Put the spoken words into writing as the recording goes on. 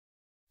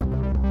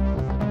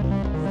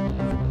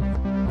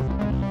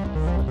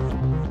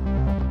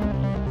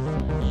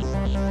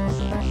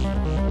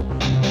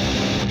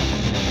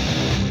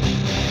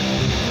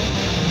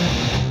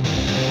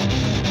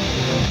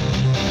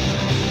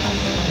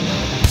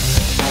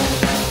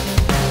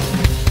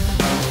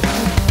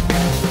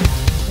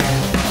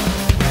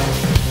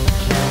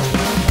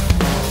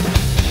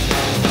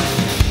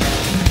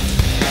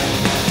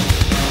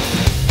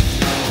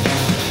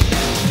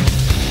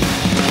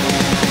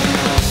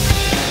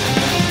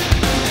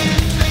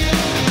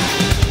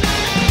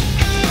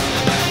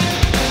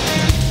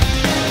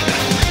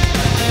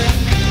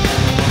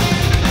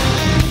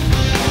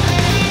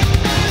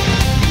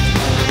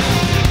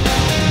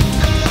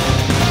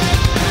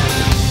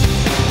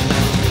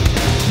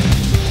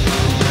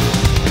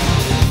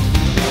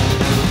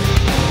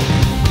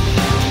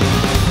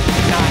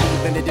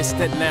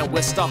distant land.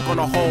 We're stuck on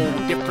a whole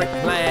different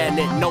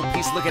planet. No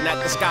peace looking at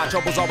the sky.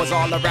 Trouble's always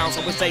all around,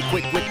 so we stay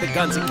quick with the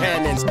guns and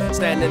cannons.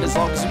 Standing as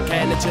long as we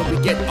can until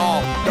we get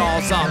all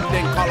dolls up.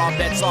 Then call our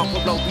bets off,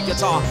 we'll blow the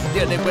guitar.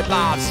 Dealing with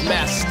lives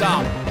messed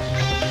up.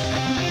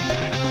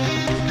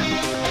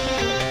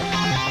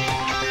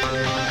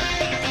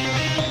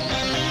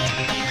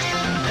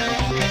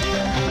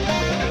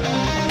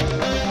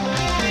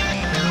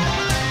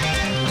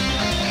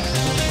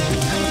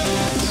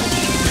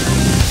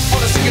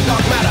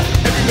 Dark matter,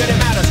 every minute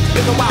matters.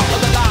 In the wild,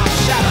 other lives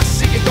shatter.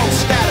 See it go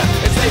scatter.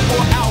 As they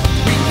pour out,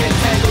 we can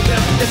handle them.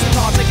 This is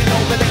hard taking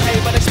over the cave,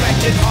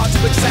 unexpected. Hard to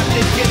accept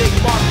it, getting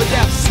marked with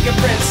death. Seeing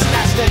friends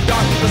snatched and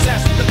darkly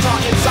possessed. The tar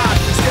inside,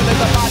 still in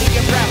the body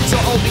and breath. So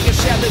only a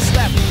shell is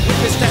left.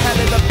 Witness the hell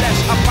in the flesh,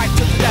 I fight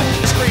to the death.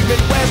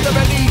 Screaming, where's the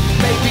relief?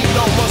 Maybe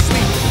no more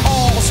sleep.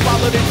 All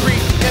swallowed in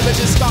grief.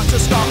 Images start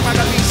to stalk my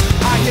release.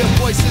 I hear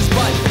voices,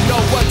 but no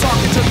one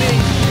talking to me.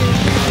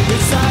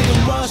 It's like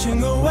I'm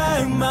washing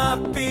away my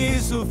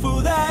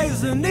peaceful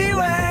days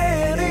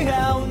anyway.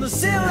 Anyhow,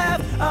 nothing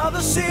left of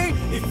the sea.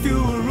 If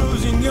you were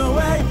losing your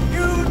way,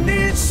 you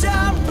need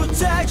some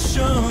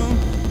protection.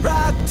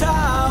 Right,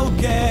 I'll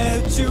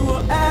get you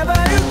wherever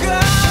you go.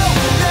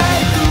 They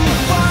could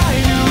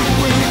find you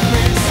with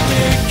me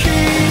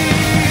sticky.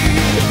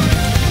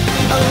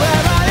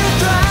 Wherever you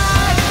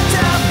try,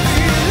 don't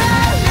feel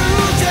like you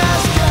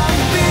just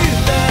can't be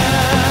there.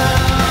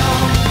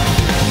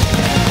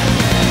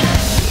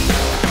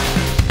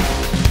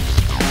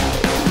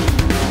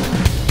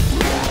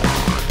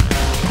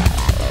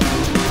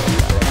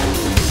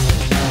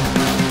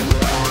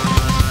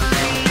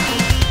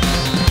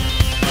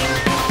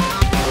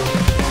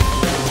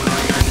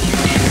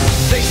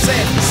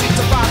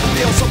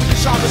 So we can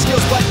sharpen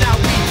skills, but now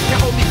we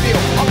can only feel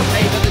all the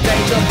pain and the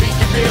danger of being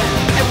real.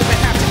 And we may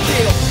have to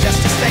kill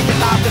just to stay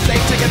alive, cause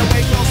they've taken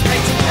away close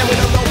mates, and we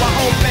don't know our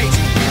own fates.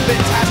 We've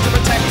been tasked to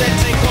protect and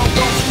take on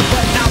roles,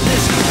 but now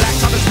this black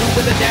time is new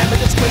with the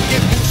damage. It's quick,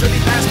 it moves really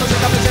fast, cause it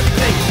covers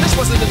everything. This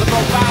wasn't in the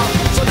profile,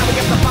 so now we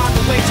have to find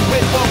a way to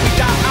win before we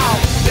die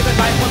out. Living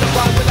life on the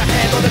run with a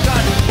hand on the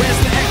gun. Where's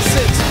the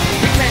exit?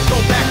 We can't go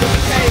back where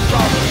we came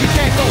from. We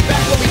can't go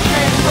back where we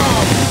came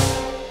from.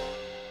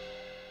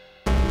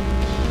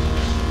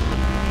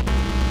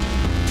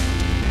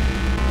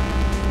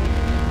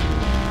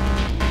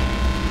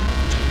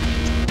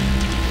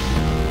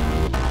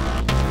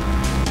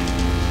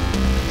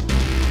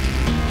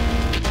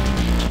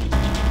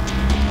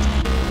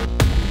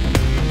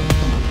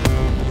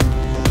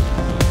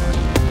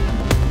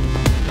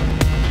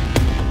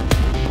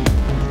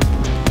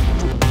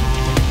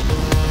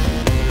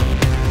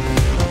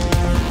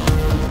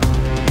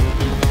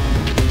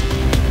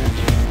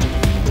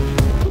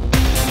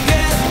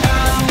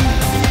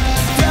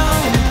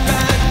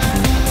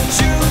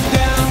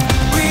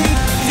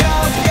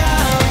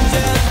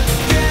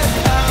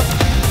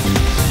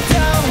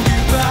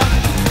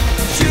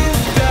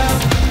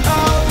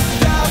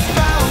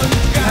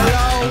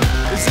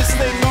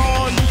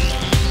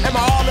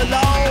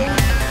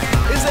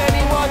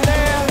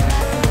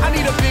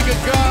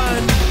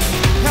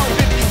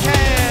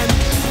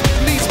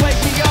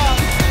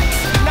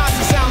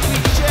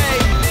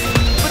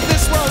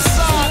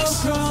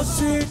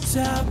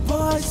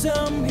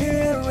 I'm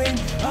hearing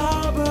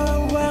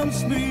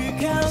overwhelms me,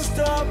 can't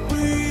stop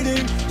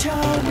breathing. Show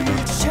me,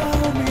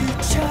 show me,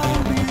 show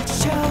me,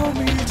 show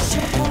me,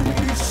 show me,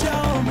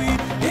 show me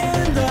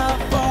in the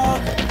fog.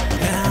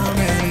 How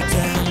many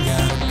times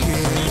gotta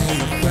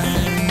keep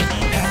running?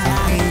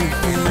 How do you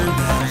feel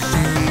that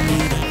you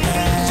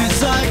just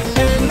like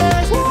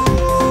endless.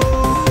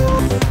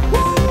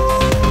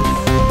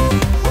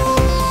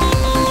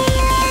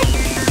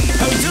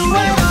 How do I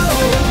know?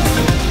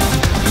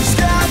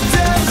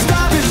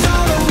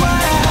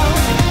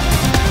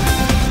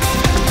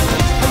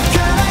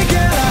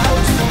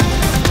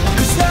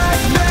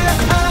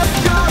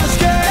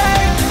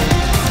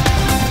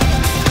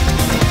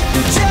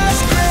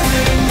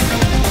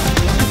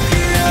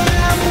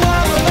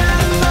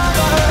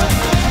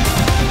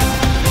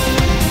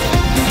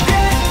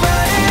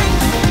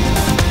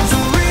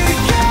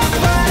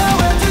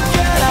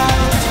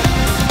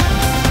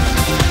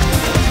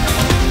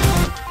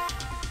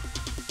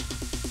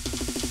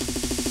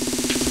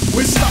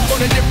 We're stuck on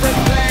a different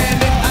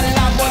planet, a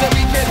lot more than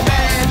we can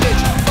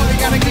manage, but we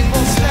gotta keep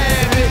on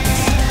slamming.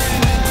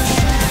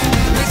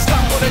 We're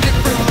stuck on a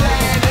different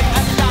planet,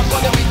 a lot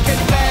more than we can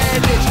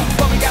manage,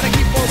 but we gotta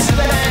keep on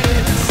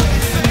slamming.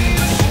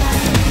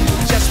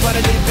 Just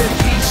wanna live in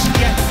peace,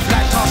 yeah.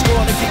 Black talk's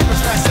gonna keep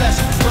us restless,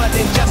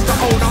 running just to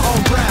hold our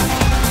own breath.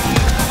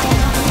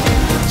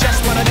 Just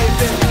wanna live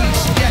in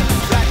peace, yeah.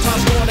 Black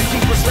talk's gonna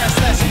keep us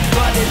restless,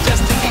 running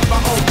just to keep our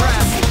own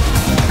breath.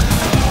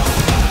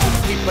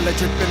 People are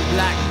dripping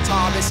black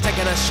tar, it's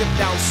taking a ship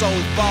down so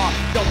far.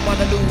 Don't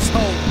wanna lose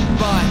hope,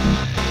 but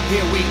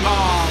here we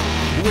are.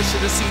 Wishing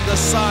to see the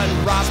sun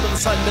rise, but the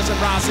sun doesn't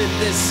rise in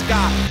this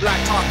sky. Black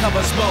tar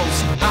covers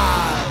most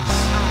eyes.